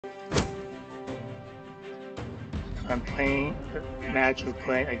I'm playing a match of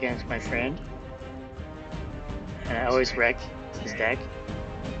Gwent against my friend, and I always wreck his deck.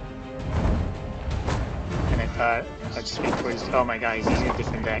 And I thought I'd just record this. Oh my god, he's using a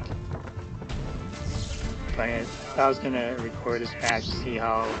different deck. But I thought I was gonna record this match to see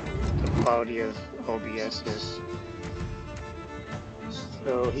how the quality of OBS is.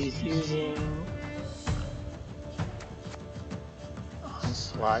 So he's using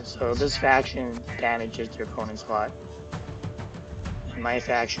onslaught. So this faction damages your opponent's slot. And my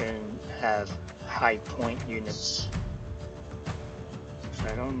faction have high point units. So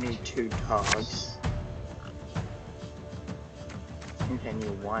I don't need 2 dogs. I think I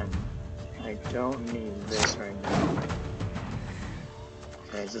need 1. I don't need this right now.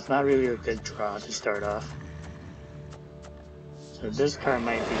 Okay, so it's not really a good draw to start off. So this card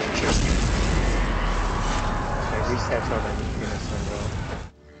might be interesting. So it resets all the units in a row.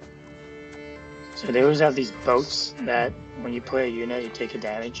 So they always have these boats that when you play a unit you take a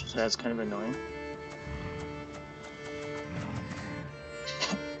damage, so that's kind of annoying.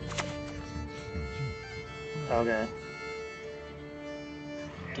 Okay.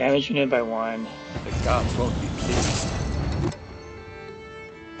 Damage unit by 1. The gods won't be pleased.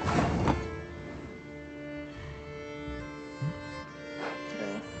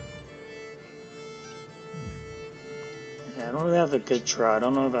 Okay. Yeah, I don't really have a good draw. I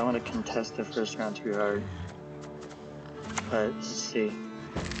don't know if I want to contest the first round too hard. But let's see.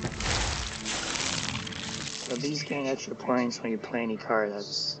 So these gain extra points when you play any card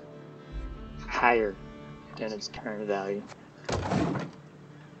that's higher than its current value.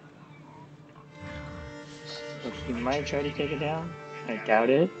 So he might try to take it down. I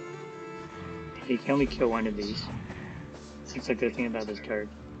doubt it. He can only kill 1 of these. Seems like the thing about this card.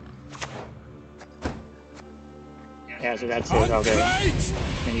 Yeah, so that's it. Okay.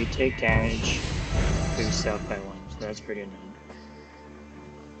 And you take damage to yourself by 1, so that's pretty annoying.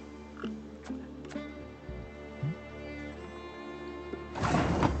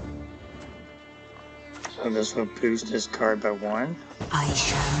 So this will boost this card by 1. I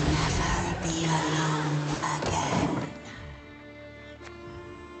shall never be alone again.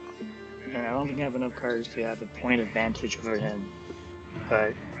 And I don't think I have enough cards to have a point advantage over him.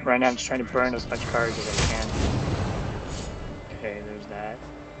 But right now I'm just trying to burn as much cards as I can. Okay, there's that.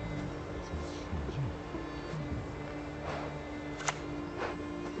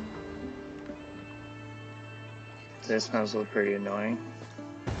 This one's look pretty annoying.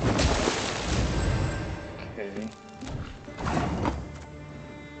 Okay.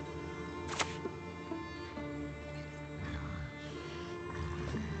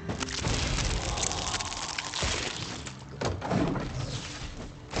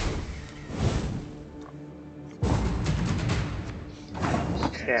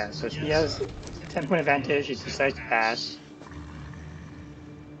 Yeah, so he has 10-point advantage, he decides to pass.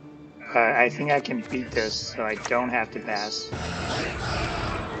 I think I can beat this, so I don't have to pass.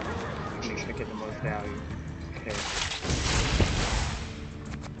 Make sure I get the most value. Okay.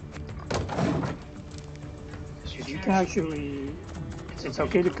 So you can actually... It's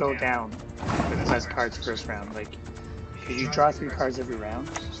okay to go down with less cards first round. Like, because you draw 3 cards every round,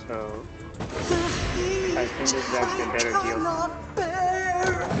 so... I think this is actually a better deal.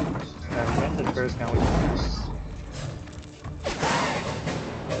 Win the first round with cards.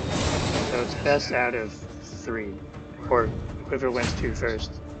 So it's best out of 3, or whoever wins 2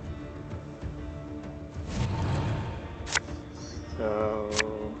 first. So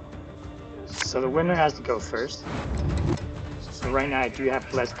the winner has to go first. So right now I do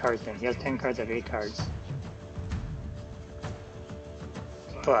have less cards than he has 10 cards, I have 8 cards.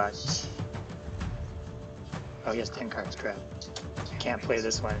 But oh, he has 10 cards, crap. Can't play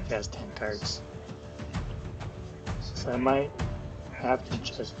this one if he has 10 cards. So I might have to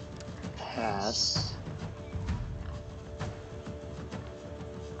just pass.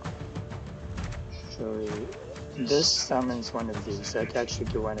 So this summons 1 of these, so I can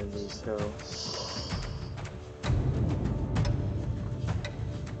actually do 1 of these, so...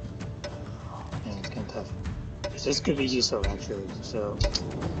 Man, it's kinda tough. This could be useful actually, so...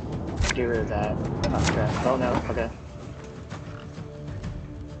 Get rid of that. Okay. Oh no, okay.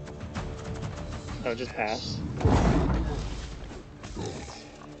 So just pass.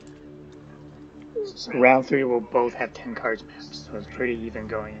 So round 3 will both have 10 cards max, so it's pretty even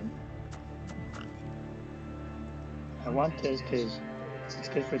going in. I want this because it's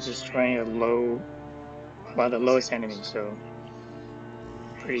good for destroying a low, well, the lowest enemy, so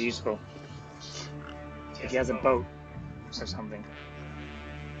pretty useful. If he has a boat or something.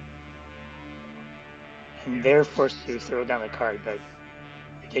 And they're forced to throw down the card, but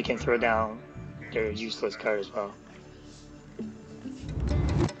they can throw down their useless card as well.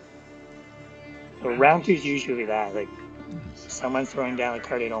 So round 2 is usually that, like someone throwing down a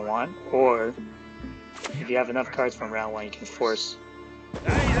card they don't want, or if you have enough cards from round 1, you can force.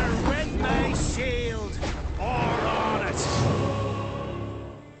 Either with my shield or on it.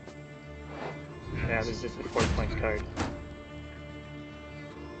 Yeah, this is a 4 points card.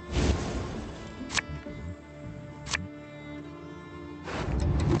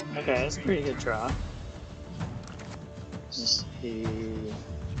 Okay, that's a pretty good draw. Let's see.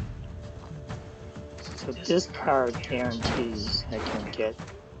 So this card guarantees I can get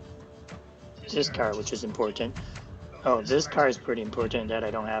this card, which is important. Oh, this card is pretty important that I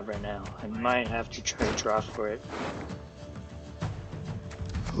don't have right now. I might have to try to draw for it.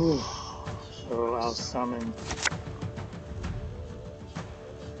 Whew. So I'll summon.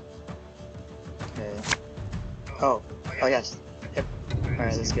 Okay. Oh yes. Yep.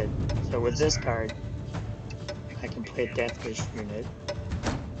 Alright, that's good. So with this card, I can play a Death Wish unit,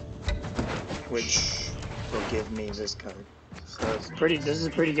 which will give me this card. So it's pretty. This is a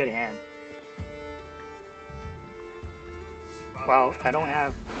pretty good hand. Well, I don't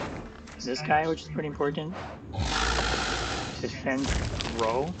have this guy, which is pretty important. Defend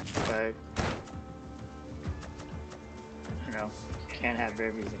roll, but you know, can't have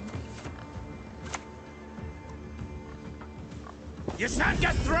everything. You shan't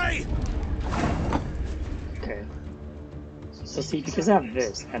get 3! Okay. So see, because I have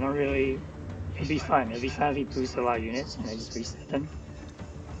this, I don't really. It'd be fun. It'd be fun if he boosts a lot of units and I just reset them.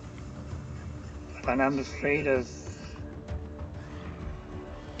 But I'm afraid of.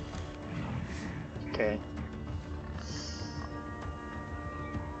 Okay.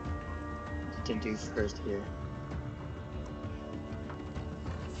 What to do first here?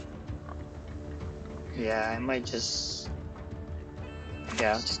 Yeah, I might just.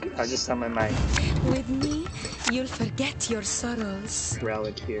 Yeah, I'll just summon my With me, you'll forget your sorrows.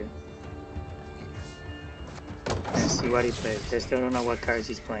 relic here. And see what he plays. I still don't know what cards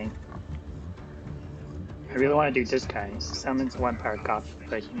he's playing. I really want to do this guy. Summons 1 power copy,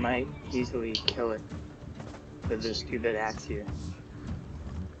 but he might easily kill it with this stupid axe here.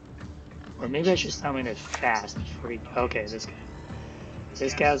 Or maybe I should summon it fast before he. Okay, this guy.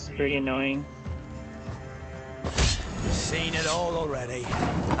 This guy's pretty annoying. Seen it all already.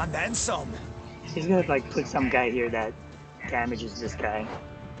 And then some. He's gonna like put some guy here that damages this guy.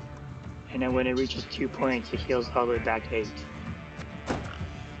 And then when it reaches 2 points, it heals all the way back to 8.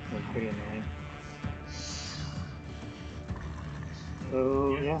 That's pretty annoying.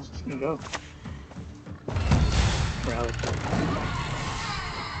 So yeah, just gonna go. Relic.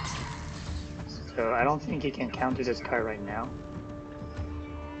 So I don't think he can counter this card right now.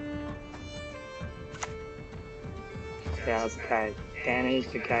 Yeah, let's guy damage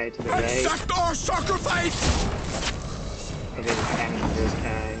the guy to the right. Accept our sacrifice! Okay, just damage this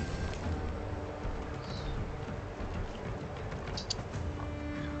guy.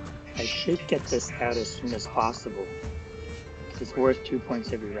 I should get this out as soon as possible. It's worth 2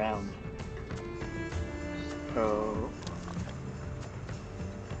 points every round. So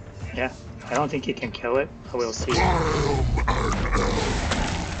yeah, I don't think he can kill it, but we'll see. So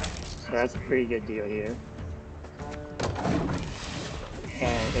that's a pretty good deal here.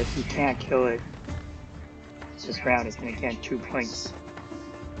 And if he can't kill it this round, it's going to get 2 points.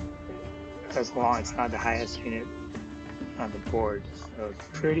 As long as it's not the highest unit on the board. So it's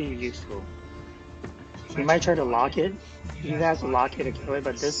pretty useful. He might try to lock it. You have to lock it to kill it,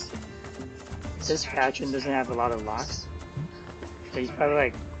 but this faction doesn't have a lot of locks. So he's probably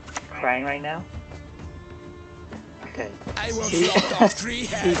like crying right now. Okay. I will See? drop off 3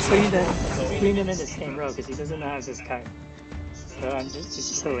 He's heads. putting them in the same row because he doesn't have this card. So it's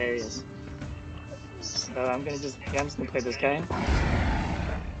just hilarious. So I'm just gonna play this guy.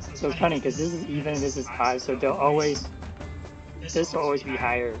 So it's funny because this is even, this is odd, so they'll always, this will always be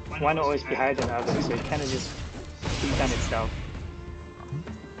higher. One will always be higher than the other, so it kind of just feeds on itself.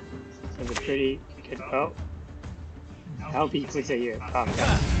 So it's a pretty good. Oh, I hope he puts it here. Oh,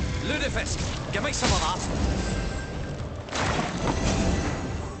 God. Ludifisk, give me some of that.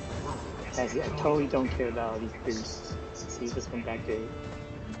 Guys, I totally don't care about all these boosts. See this one back to 8.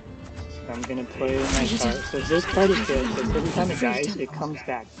 So I'm gonna play my card. So this card is good because every time it dies, it comes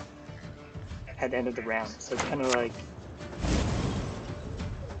back at the end of the round. So it's kind of like.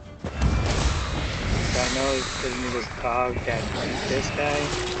 So I know it's giving me this dog that beats this guy,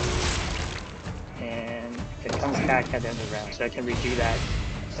 and it comes back at the end of the round. So I can redo that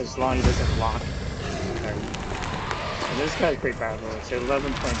as long as it doesn't lock the card. And this card is pretty powerful. It's an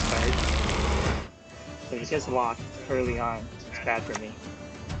 11 point card. So if it gets locked early on, it's bad for me.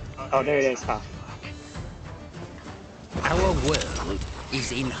 Oh, there it is. Oh, fuck. Our world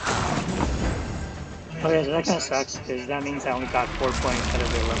is in harmony. Okay, so that kind of sucks, because that means I only got 4 points out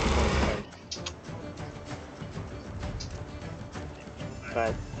of the 11 point card.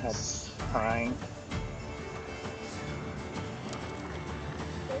 But that's fine.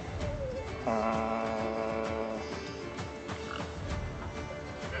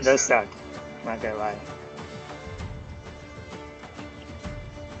 It does suck, not gonna lie.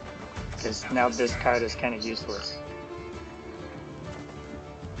 Because now this card is kind of useless.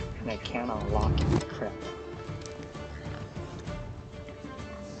 And I can't unlock it, crap.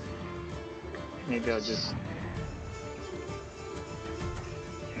 Maybe I'll just...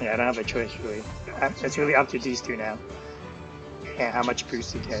 Yeah, I don't have a choice really. It's really up to these two now. And how much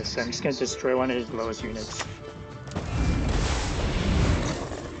boost he gets. So I'm just gonna destroy one of his lowest units.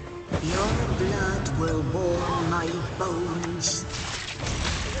 Your blood will warm my bones.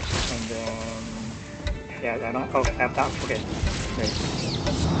 And then... Yeah, I don't... Oh, I have that. Okay. Great.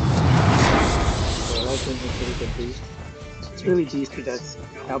 So that gives me a pretty good boost. It's really these two that's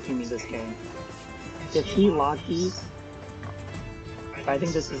helping me this game. If he locked these... I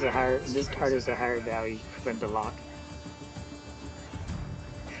think this is a higher... This card is a higher value for him to lock.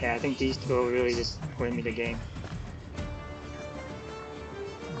 Yeah, I think these two will really just win me the game.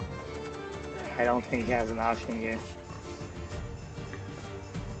 I don't think he has an option here.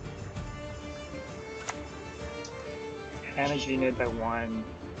 Damage unit by 1.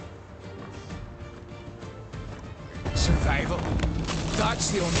 Survival.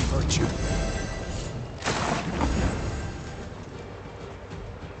 That's the only virtue.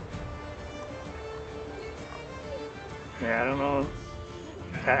 Yeah, I don't know.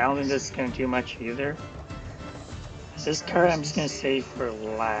 I don't think this is going to do much either. This card I'm just going to save for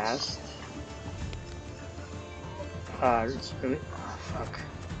last. It's really... Oh, fuck.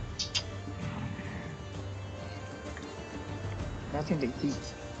 Nothing to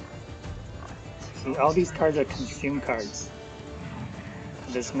eat. See, all these cards are consume cards.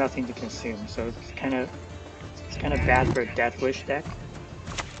 There's nothing to consume, so it's kind of bad for a Death Wish deck.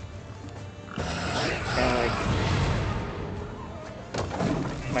 And like,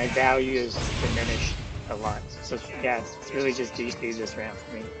 my value is diminished a lot. So yeah, it's really just these two this round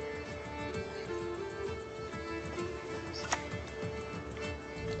for me.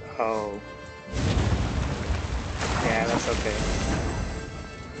 Oh. Yeah, that's okay.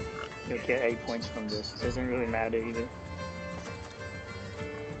 You'll get 8 points from this. Doesn't really matter either.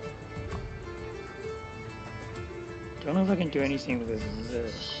 Don't know if I can do anything with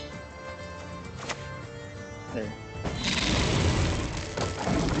this. There.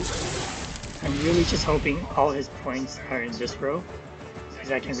 I'm really just hoping all his points are in this row,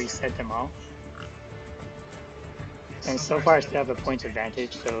 because I can reset them all. And so far I still have a points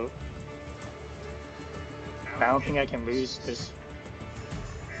advantage, so I don't think I can lose this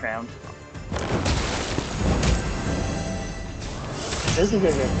round. This is a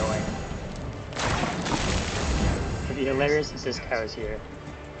bit annoying. It'd be hilarious if this guy was here.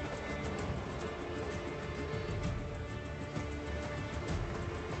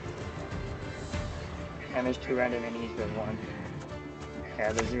 And there's 2 random enemies with 1.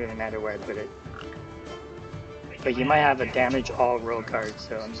 Yeah, it doesn't really matter where I put it. But you might have a damage all roll card,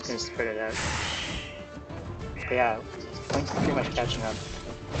 so I'm just gonna spread it out. But yeah, points are pretty much catching up.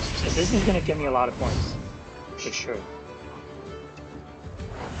 So this is gonna give me a lot of points, for sure.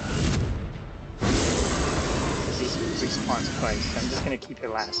 Because he respawns twice, so I'm just gonna keep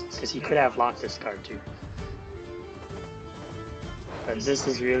it last, because he could have locked this card too. But this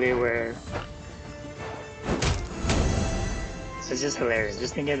is really where... It's just hilarious.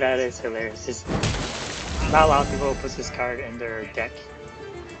 Just thinking about it, it's hilarious. It's not a lot of people put this card in their deck.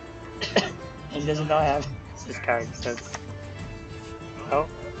 He doesn't not have this card, so it's... Oh.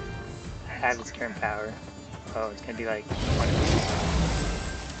 I have its current power. Oh, it's gonna be like one of these.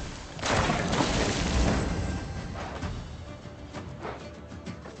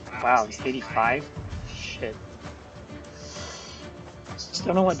 Wow, it's 85? Shit. Just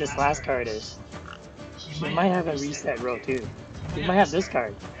don't know what this last card is. He might have a reset row too. He might have this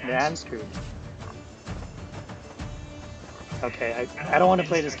card, and I'm screwed. Okay, I don't want to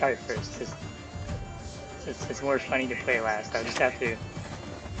play this card first. It's more funny to play last. I just have to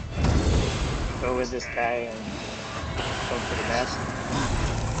go with this guy and hope for the best.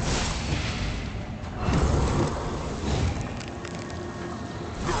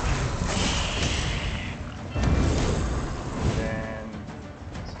 And then,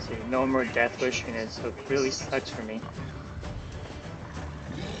 let's see, no more Death Wish units, so it really sucks for me.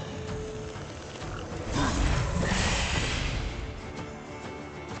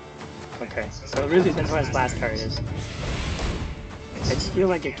 Okay, so it really depends what his last card is. I just feel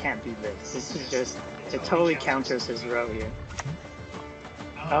like it can't be this. This is just, it totally counters his row here.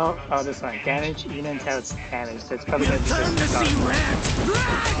 Oh, this one. Damage, even until it's damaged. So it's probably going to be Time to just see done. red!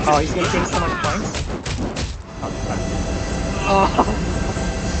 Oh, he's going to gain so much points? Oh, fuck. Oh!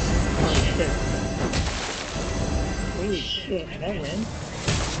 Holy shit. Did I win?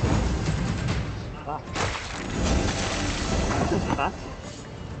 Fuck. What the fuck?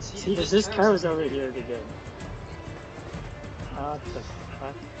 See, this car was over here to good. What the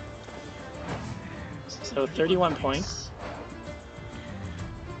fuck? So 31 points.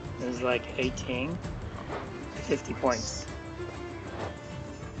 It was like 18. 50 points.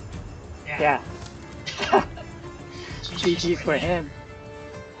 Yeah. GG for him.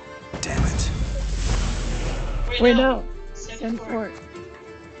 Damn it. Wait, no. 74.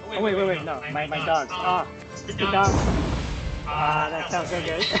 Oh, wait, no. My dogs. Ah, it's the dogs. Ah, that sounds so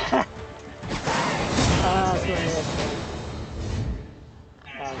good. Ah, so good.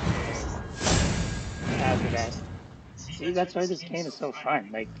 That's the best. See, that's why this game is so fun.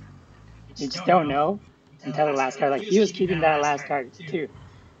 Like, you just don't know until the last card. Like, he was keeping that last card, too.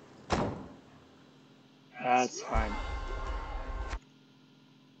 That's fun.